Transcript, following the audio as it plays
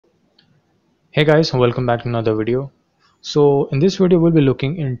Hey guys, welcome back to another video. So in this video we'll be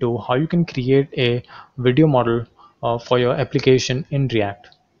looking into how you can create a video model for your application in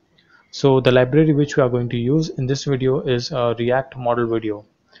React. So the library which we are going to use in this video is React Model Video.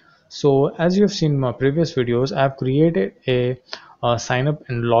 So as you have seen in my previous videos, I have created a sign up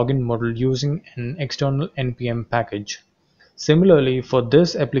and login model using an external npm package. Similarly, for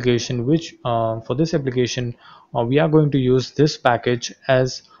this application, we are going to use this package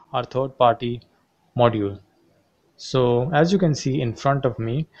as our third-party module. So as you can see in front of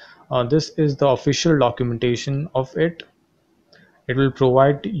me, this is the official documentation of it. It will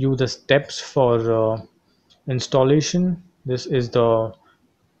provide you the steps for installation. This is the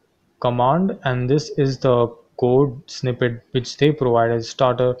command, and this is the code snippet which they provide as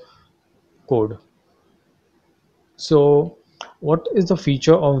starter code. So what is the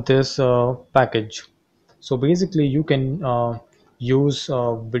feature of this package? So basically you can use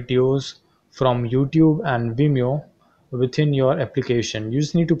videos from YouTube and Vimeo within your application. You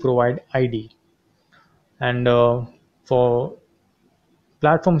just need to provide ID, and for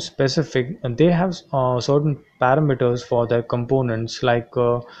platform specific, they have certain parameters for their components, like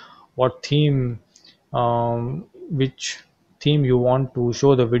what theme, which theme you want to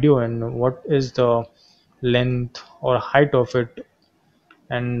show the video in, what is the length or height of it,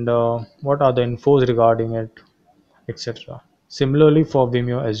 and what are the infos regarding it, etc. Similarly for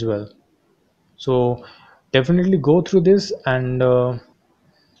Vimeo as well. So definitely go through this, and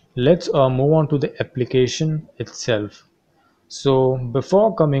let's move on to the application itself. So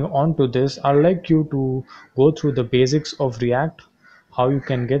before coming on to this, I'd like you to go through the basics of React, how you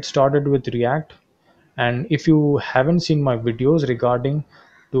can get started with React. And if you haven't seen my videos regarding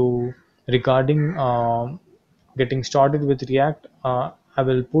getting started with React, I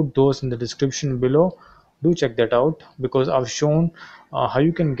will put those in the description below. Do check that out, because I've shown how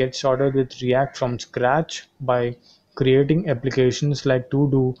you can get started with React from scratch by creating applications like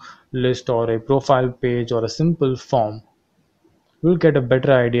to-do list or a profile page or a simple form. You'll get a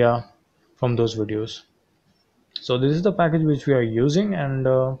better idea from those videos. So this is the package which we are using, and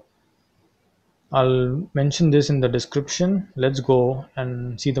I'll mention this in the description. Let's go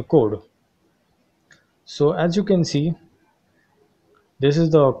and see the code. So as you can see, this is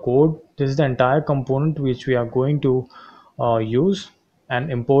the code. This is the entire component which we are going to use and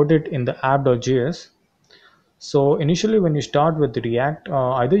import it in the app.js. So initially when you start with React,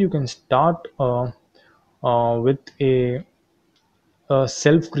 either you can start with a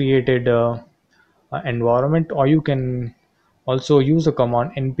self-created environment, or you can also use the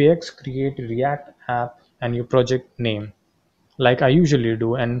command npx create react app and your project name, like I usually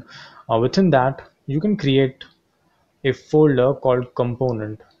do, and within that you can create a folder called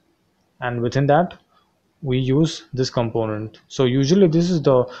component, and within that we use this component. So usually this is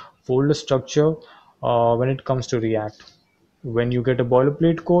the folder structure when it comes to React. When you get a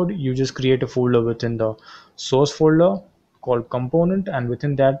boilerplate code, you just create a folder within the source folder called component, and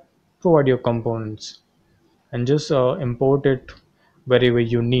within that provide your components and just import it wherever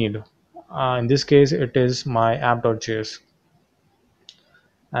you need. In this case it is my app.js,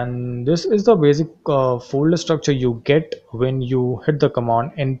 and this is the basic folder structure you get when you hit the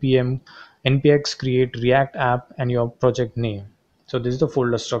command npx create react app and your project name. So this is the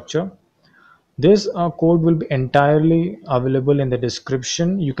folder structure. This code will be entirely available in the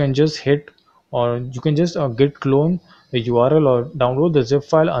description. You can just hit, or you can just git clone the URL or download the zip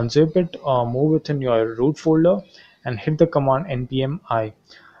file, unzip it, move within your root folder, and hit the command npm I.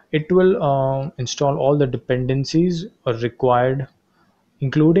 It will install all the dependencies required,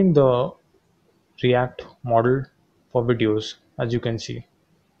 including the React model for videos, as you can see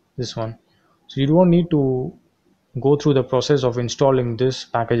this one. So you don't need to go through the process of installing this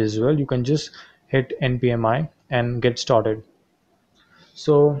package as well. You can just hit npm I and get started.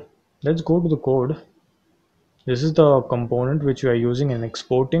 So let's go to the code. This is the component which we are using and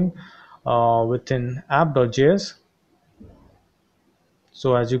exporting within app.js.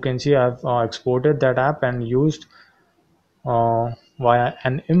 So as you can see, I've exported that app and used via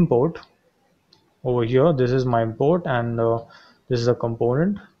an import over here. This is my import, and this is a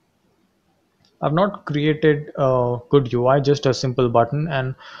component. I've not created a good UI, just a simple button,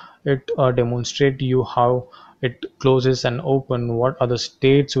 and it demonstrate you how it closes and open, what are the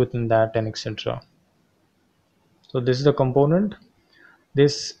states within that, and etc. So this is the component.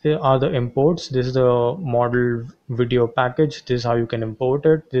 This are the imports. This is the model video package. This is how you can import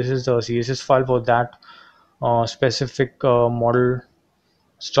it. This is the CSS file for that specific model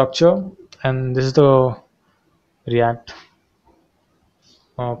structure, and this is the React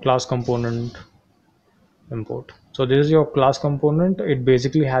class component import. So this is your class component. It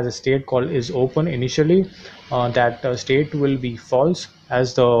basically has a state called is open initially. That state will be false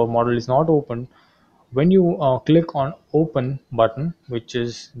as the model is not open. When you click on open button, which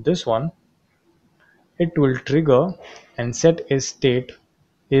is this one, it will trigger and set a state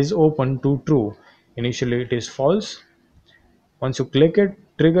is open to true. Initially it is false. Once you click it,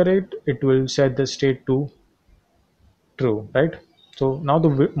 trigger it, it will set the state to true, right? So now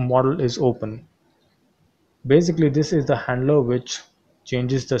the model is open. Basically this is the handler which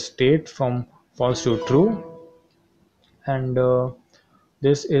changes the state from false to true, and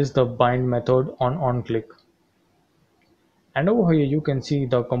this is the bind method on click. And over here you can see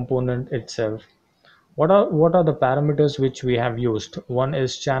the component itself. What are the parameters which we have used? One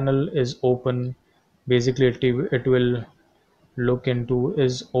is channel is open. Basically it will look into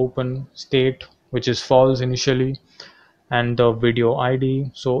is open state, which is false initially, and the video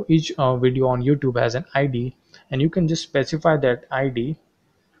ID. So each video on YouTube has an ID, and you can just specify that ID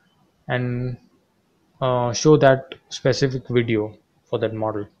and show that specific video for that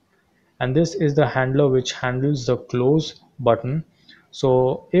model. And this is the handler which handles the close button.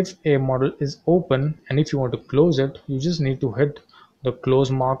 So if a model is open and if you want to close it, you just need to hit the close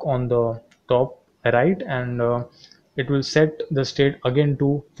mark on the top right, and it will set the state again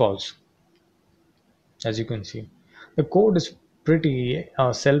to false. As you can see, the code is pretty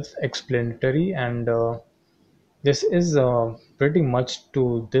self-explanatory, and this is pretty much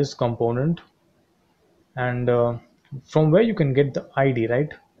to this component. And from where you can get the ID,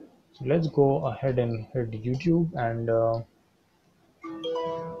 right? So let's go ahead and hit YouTube and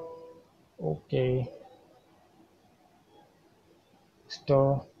okay,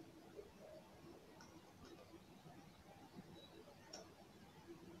 store.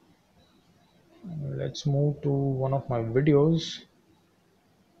 Let's move to one of my videos.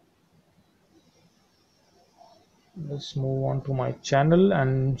 Let's move on to my channel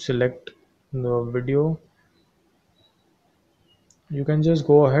and select the video. You can just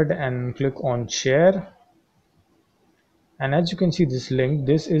go ahead and click on share, and as you can see this link,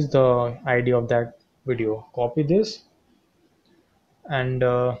 this is the ID of that video. Copy this and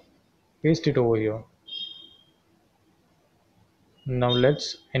paste it over here. Now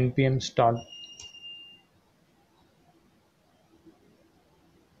let's npm start.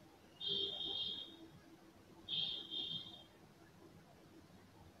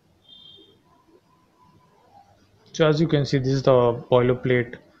 So as you can see, this is the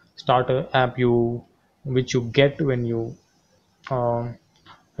boilerplate starter app which you get when you um,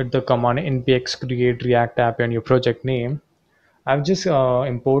 hit the command npx create react app and your project name. I've just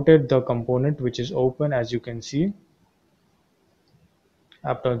imported the component which is open. As you can see,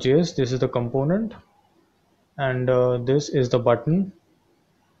 app.js, this is the component, and this is the button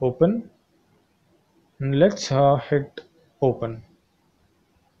open. And let's hit open.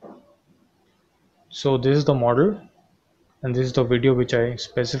 So this is the model, and this is the video which I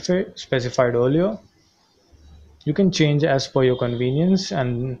specified earlier. You can change as per your convenience,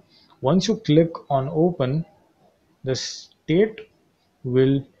 and once you click on open, the state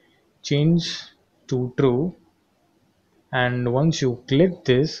will change to true, and once you click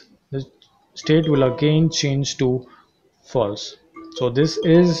this, the state will again change to false. So this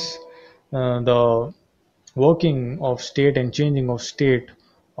is the working of state and changing of state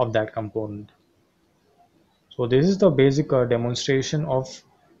of that component. So this is the basic demonstration of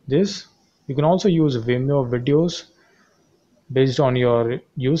this. You can also use Vimeo videos based on your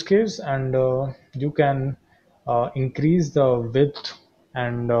use case, and you can increase the width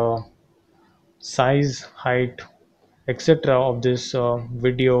and size, height, etc. of this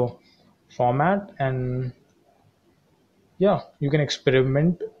video format. And yeah, you can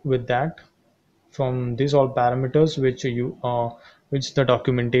experiment with that from these all parameters which the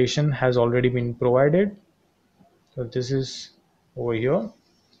documentation has already been provided. So this is over here.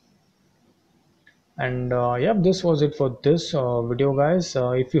 And yeah, this was it for this video, guys.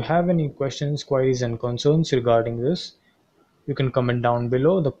 If you have any questions, queries and concerns regarding this, you can comment down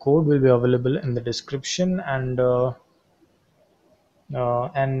below. The code will be available in the description, and the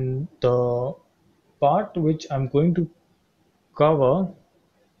part which I'm going to cover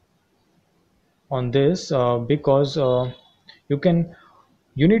on this, because you can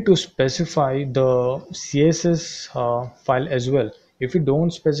you need to specify the css file as well. If you don't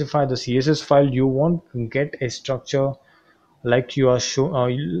specify the css file, you won't get a structure like you are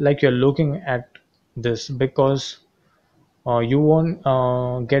like you're looking at this, because you won't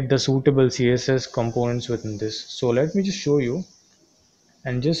get the suitable css components within this. So let me just show you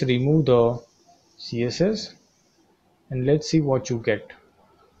and just remove the css, and let's see what you get.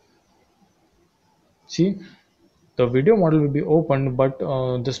 See, the video model will be opened, but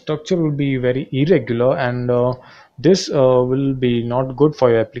the structure will be very irregular, and this will be not good for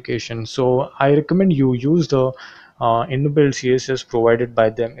your application. So I recommend you use the inbuilt css provided by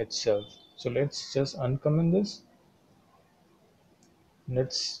them itself. So let's just uncomment this.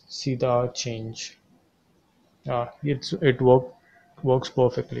 Let's see the change. It works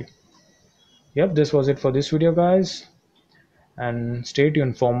perfectly. Yep, this was it for this video, guys, and stay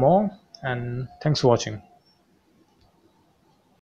tuned for more, and thanks for watching.